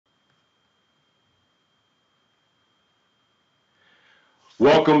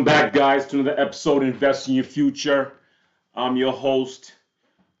Welcome back, guys, to another episode of Invest in Your Future. I'm your host,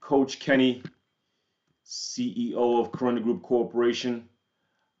 Coach Kenny, CEO of Corona Group Corporation.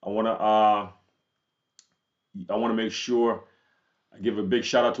 I want to make sure I give a big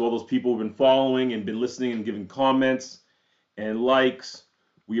shout out to all those people who've been following and been listening and giving comments and likes.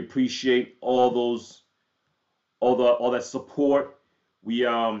 We appreciate all that support. We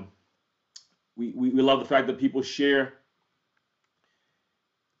love the fact that people share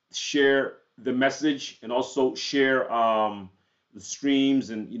the message and also share the streams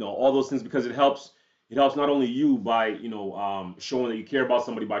and all those things, because it helps not only you by showing that you care about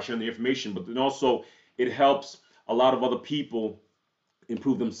somebody by sharing the information, but then also it helps a lot of other people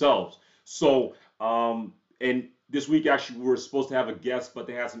improve themselves. So and this week actually we were supposed to have a guest, but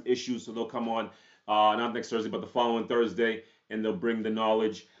they had some issues, so they'll come on not next Thursday but the following Thursday, and they'll bring the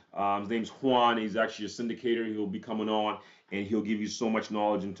knowledge. His name's Juan. He's actually a syndicator. He'll be coming on, and he'll give you so much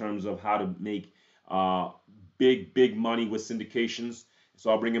knowledge in terms of how to make big money with syndications. So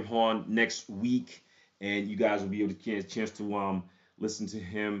I'll bring him on next week, and you guys will be able to get a chance to listen to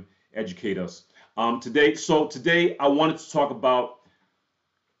him educate us. Today I wanted to talk about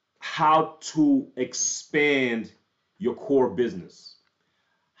how to expand your core business.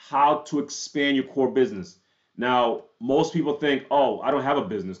 How to expand your core business. Now, most people think, "Oh, I don't have a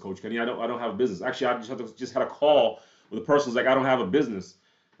business, Coach Kenny. I don't have a business." Actually, I just had a call with a person who's like, "I don't have a business."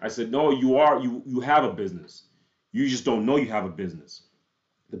 I said, "No, you have a business. You just don't know you have a business.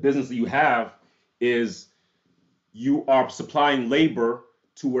 The business that you have is you are supplying labor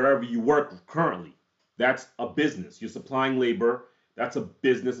to wherever you work currently. That's a business. You're supplying labor. That's a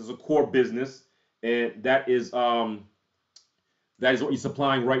business. It's a core business, and that is what you're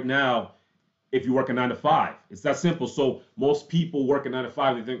supplying right now. If you work a 9 to 5, it's that simple. So most people work a 9 to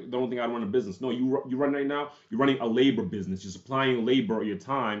 5. They don't think I run a business. No, you run right now. You're running a labor business. You're supplying labor or your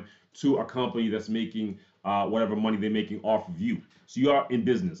time to a company that's making whatever money they're making off of you. So you are in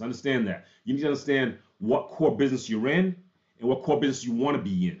business. Understand that. You need to understand what core business you're in and what core business you want to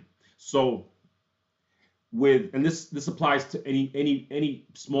be in. So this applies to any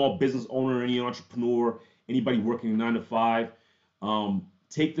small business owner, any entrepreneur, anybody working a 9 to 5.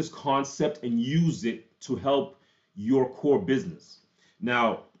 Take this concept and use it to help your core business.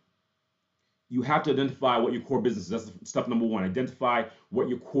 Now, you have to identify what your core business is. That's step number one. Identify what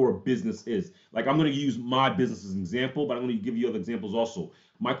your core business is. Like, I'm going to use my business as an example, but I'm going to give you other examples also.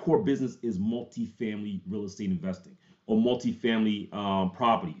 My core business is multifamily real estate investing, or multifamily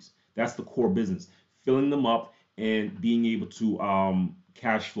properties. That's the core business. Filling them up and being able to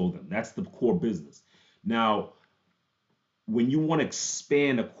cash flow them. That's the core business. Now, when you want to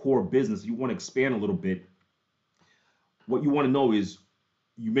expand a core business, you want to expand a little bit, what you want to know is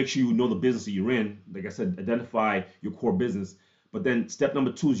you make sure you know the business that you're in. Like I said, identify your core business. But then step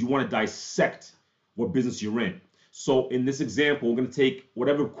number 2 is you want to dissect what business you're in. So in this example, we're going to take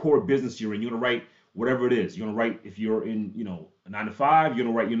whatever core business you're in. You're going to write whatever it is. You're going to write, if you're in a 9 to 5, you're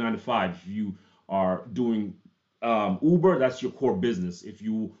going to write your 9 to 5. If you are doing Uber, that's your core business.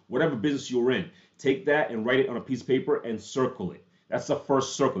 Whatever business you're in, take that and write it on a piece of paper and circle it. That's the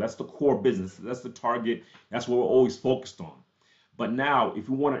first circle. That's the core business. That's the target. That's what we're always focused on. But now, if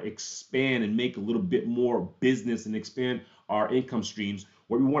we want to expand and make a little bit more business and expand our income streams,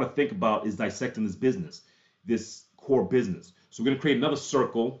 what we want to think about is dissecting this business, this core business. So we're going to create another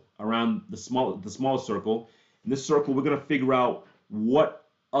circle around the smaller circle. In this circle, we're going to figure out what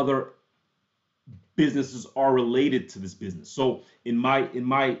other businesses are related to this business. So in my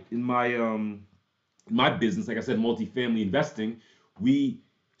business, like I said, multifamily investing,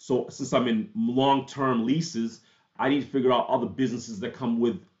 since I'm in long-term leases, I need to figure out other businesses that come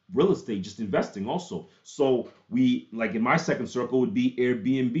with real estate, just investing also. So like in my second circle would be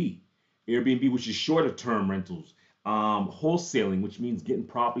Airbnb, which is shorter term rentals, wholesaling, which means getting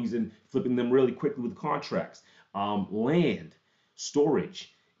properties and flipping them really quickly with contracts, land,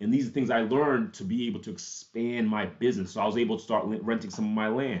 storage. And these are things I learned to be able to expand my business. So I was able to start renting some of my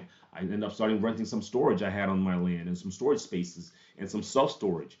land. I ended up starting renting some storage I had on my land, and some storage spaces and some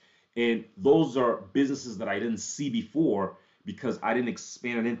self-storage. And those are businesses that I didn't see before because I didn't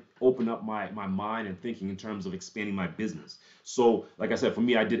expand. I didn't open up my mind and thinking in terms of expanding my business. So like I said, for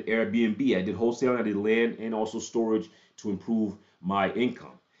me, I did Airbnb, I did wholesaling, I did land, and also storage to improve my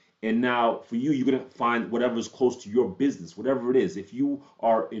income. And now for you, you're going to find whatever is close to your business, whatever it is. If you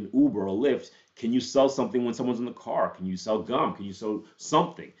are in Uber or Lyft, can you sell something when someone's in the car? Can you sell gum? Can you sell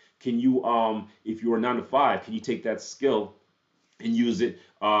something? Can you, if you're a 9 to 5, can you take that skill and use it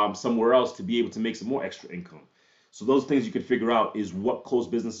somewhere else to be able to make some more extra income? So those things you can figure out is what close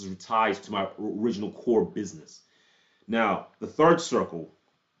businesses ties to my original core business. Now, the third circle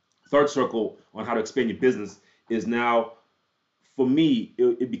on how to expand your business is now, for me,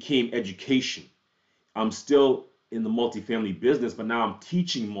 it became education. I'm still in the multifamily business, but now I'm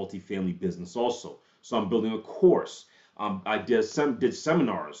teaching multifamily business also. So I'm building a course. I did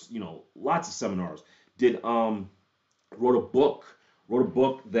seminars, lots of seminars. Did wrote a book, wrote a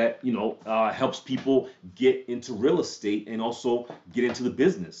book that helps people get into real estate and also get into the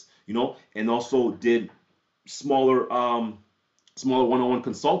business, and also did smaller smaller one-on-one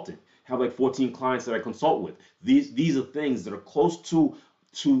consulting. Have like 14 clients that I consult with. These are things that are close to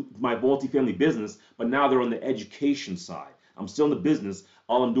my multifamily business, but now they're on the education side. I'm still in the business.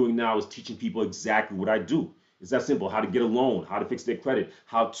 All I'm doing now is teaching people exactly what I do. It's that simple: how to get a loan, how to fix their credit,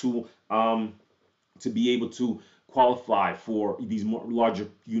 how to be able to qualify for these more larger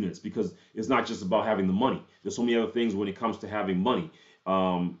units, because it's not just about having the money. There's so many other things when it comes to having money.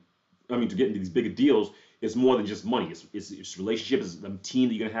 To get into these bigger deals, it's more than just money. It's relationship, it's the team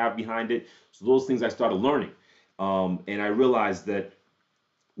that you're gonna have behind it. So those things I started learning, and I realized that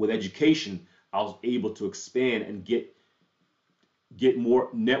with education, I was able to expand and get more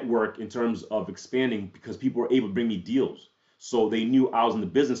network in terms of expanding, because people were able to bring me deals. So they knew I was in the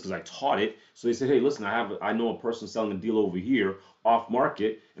business because I taught it. So they said, "Hey, listen, I know a person selling a deal over here off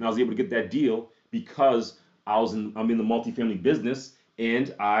market," and I was able to get that deal because I'm in the multifamily business,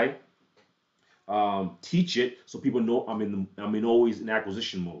 and I teach it, so people know I'm in always in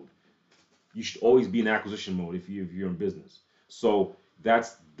acquisition mode. You should always be in acquisition mode if you're in business. So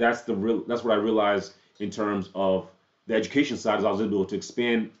that's what I realized in terms of the education side, is I was able to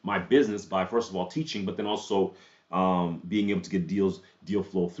expand my business by, first of all, teaching, but then also being able to get deal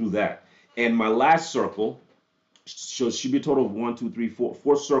flow through that. And my last circle, so it should be a total of one, two, three,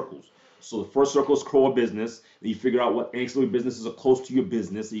 four circles. So the first circle is core business. Then you figure out what ancillary businesses are close to your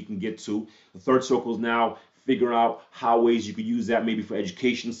business that you can get to. The third circle is now figure out how ways you could use that, maybe for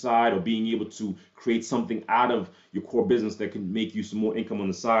education side, or being able to create something out of your core business that can make you some more income on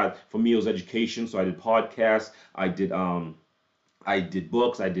the side. For me, it was education. So I did podcasts, I did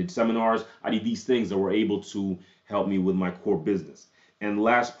books, I did seminars, I did these things that were able to help me with my core business. And the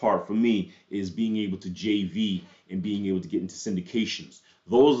last part for me is being able to JV and being able to get into syndications.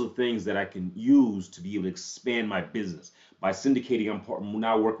 Those are the things that I can use to be able to expand my business. By syndicating, I'm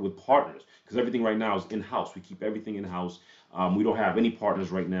now working with partners, because everything right now is in-house. We keep everything in-house. We don't have any partners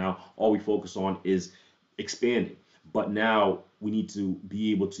right now. All we focus on is expanding. But now we need to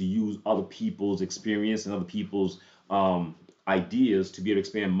be able to use other people's experience and other people's ideas to be able to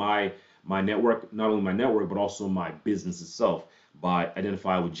expand my network, not only my network, but also my business itself, by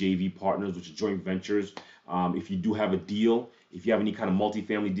identifying with JV partners, which are joint ventures. If you do have a deal, if you have any kind of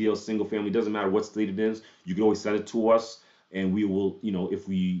multifamily deal, single family, doesn't matter what state it is, you can always send it to us, and we will, if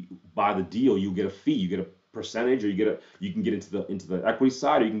we buy the deal, you get a fee, you get a percentage, or you can get into the equity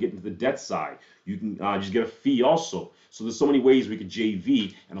side, or you can get into the debt side. You can just get a fee also. So there's so many ways we could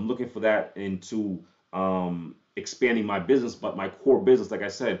JV, and I'm looking for that into expanding my business. But my core business, like I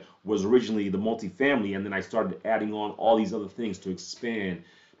said, was originally the multifamily, and then I started adding on all these other things to expand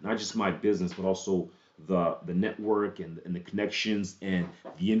not just my business, but also the network and the connections and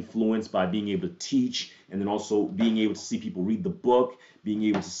the influence, by being able to teach, and then also being able to see people read the book, being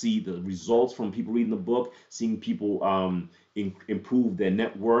able to see the results from people reading the book, seeing people improve their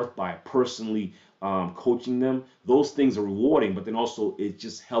net worth by personally coaching them. Those things are rewarding, but then also it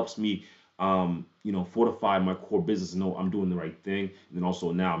just helps me fortify my core business and know I'm doing the right thing. And then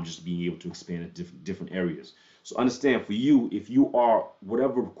also now I'm just being able to expand in different areas. So understand, for you, if you are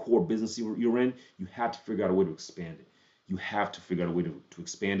whatever core business you're in, you have to figure out a way to expand it. You have to figure out a way to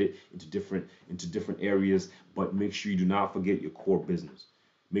expand it into different areas, but make sure you do not forget your core business.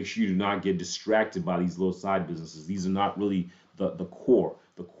 Make sure you do not get distracted by these little side businesses. These are not really the core.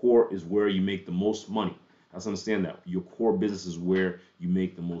 The core is where you make the most money. Let's understand that. Your core business is where you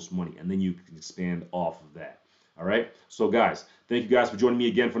make the most money, and then you can expand off of that. All right? So guys, thank you guys for joining me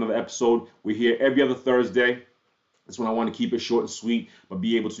again for another episode. We're here every other Thursday. That's when I want to keep it short and sweet, but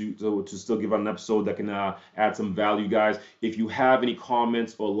be able to still give out an episode that can add some value, guys. If you have any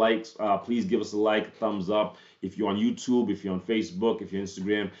comments or likes, please give us a like, a thumbs up. If you're on YouTube, if you're on Facebook, if you're on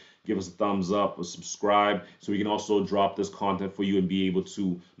Instagram, give us a thumbs up or subscribe, so we can also drop this content for you and be able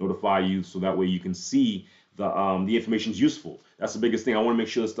to notify you, so that way you can see the information is useful. That's the biggest thing. I want to make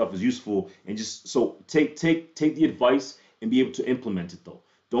sure the stuff is useful, and just so take the advice and be able to implement it though.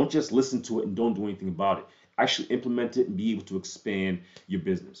 Don't just listen to it and don't do anything about it. Actually implement it and be able to expand your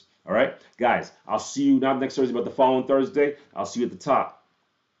business. All right, guys, I'll see you not next Thursday, but the following Thursday. I'll see you at the top.